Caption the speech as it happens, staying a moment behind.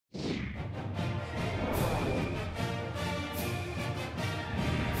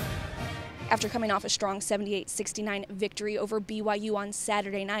After coming off a strong 78-69 victory over BYU on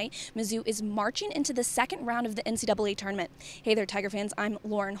Saturday night, Mizzou is marching into the second round of the NCAA tournament. Hey there, Tiger fans. I'm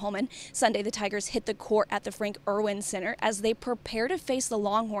Lauren Holman. Sunday, the Tigers hit the court at the Frank Irwin Center as they prepare to face the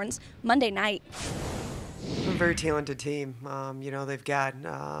Longhorns Monday night. A very talented team. They've got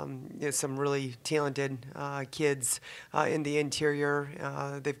some really talented kids in the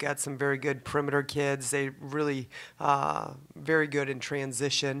interior. They've got some very good perimeter kids. They really very good in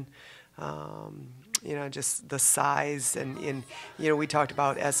transition. Just the size and we talked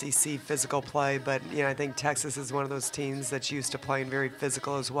about SEC physical play, but I think Texas is one of those teams that's used to playing very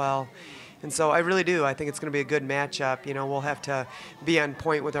physical as well. And so I really do. I think it's going to be a good matchup. We'll have to be on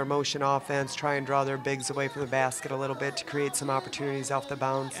point with our motion offense, try and draw their bigs away from the basket a little bit to create some opportunities off the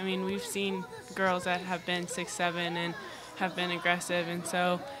bounce. I mean, we've seen girls that have been 6'7" and have been aggressive, and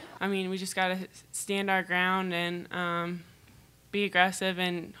so, we just got to stand our ground and be aggressive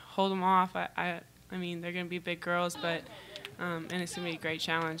and hold them off. I mean, they're going to be big girls, but and it's going to be a great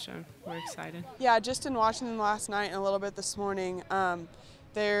challenge. So we're excited. Yeah, just in watching them last night and a little bit this morning,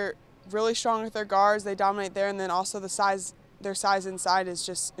 they're really strong with their guards. They dominate there, and then also their size inside is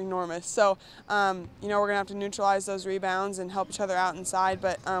just enormous. So, we're going to have to neutralize those rebounds and help each other out inside,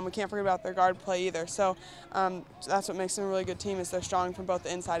 but we can't forget about their guard play either. So that's what makes them a really good team, is they're strong from both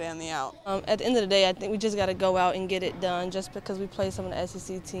the inside and the out. At the end of the day, I think we just got to go out and get it done, just because we play some of the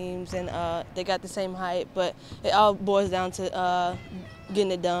SEC teams and they got the same height, but it all boils down to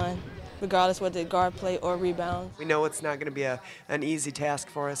getting it done, regardless whether it's guard play or rebound. We know it's not going to be an easy task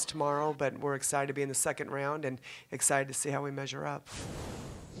for us tomorrow, but we're excited to be in the second round and excited to see how we measure up.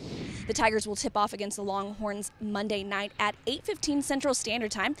 The Tigers will tip off against the Longhorns Monday night at 8:15 Central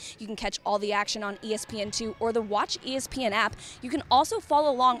Standard Time. You can catch all the action on ESPN2 or the Watch ESPN app. You can also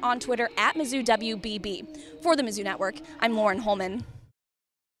follow along on Twitter at Mizzou WBB. For the Mizzou Network, I'm Lauren Holman.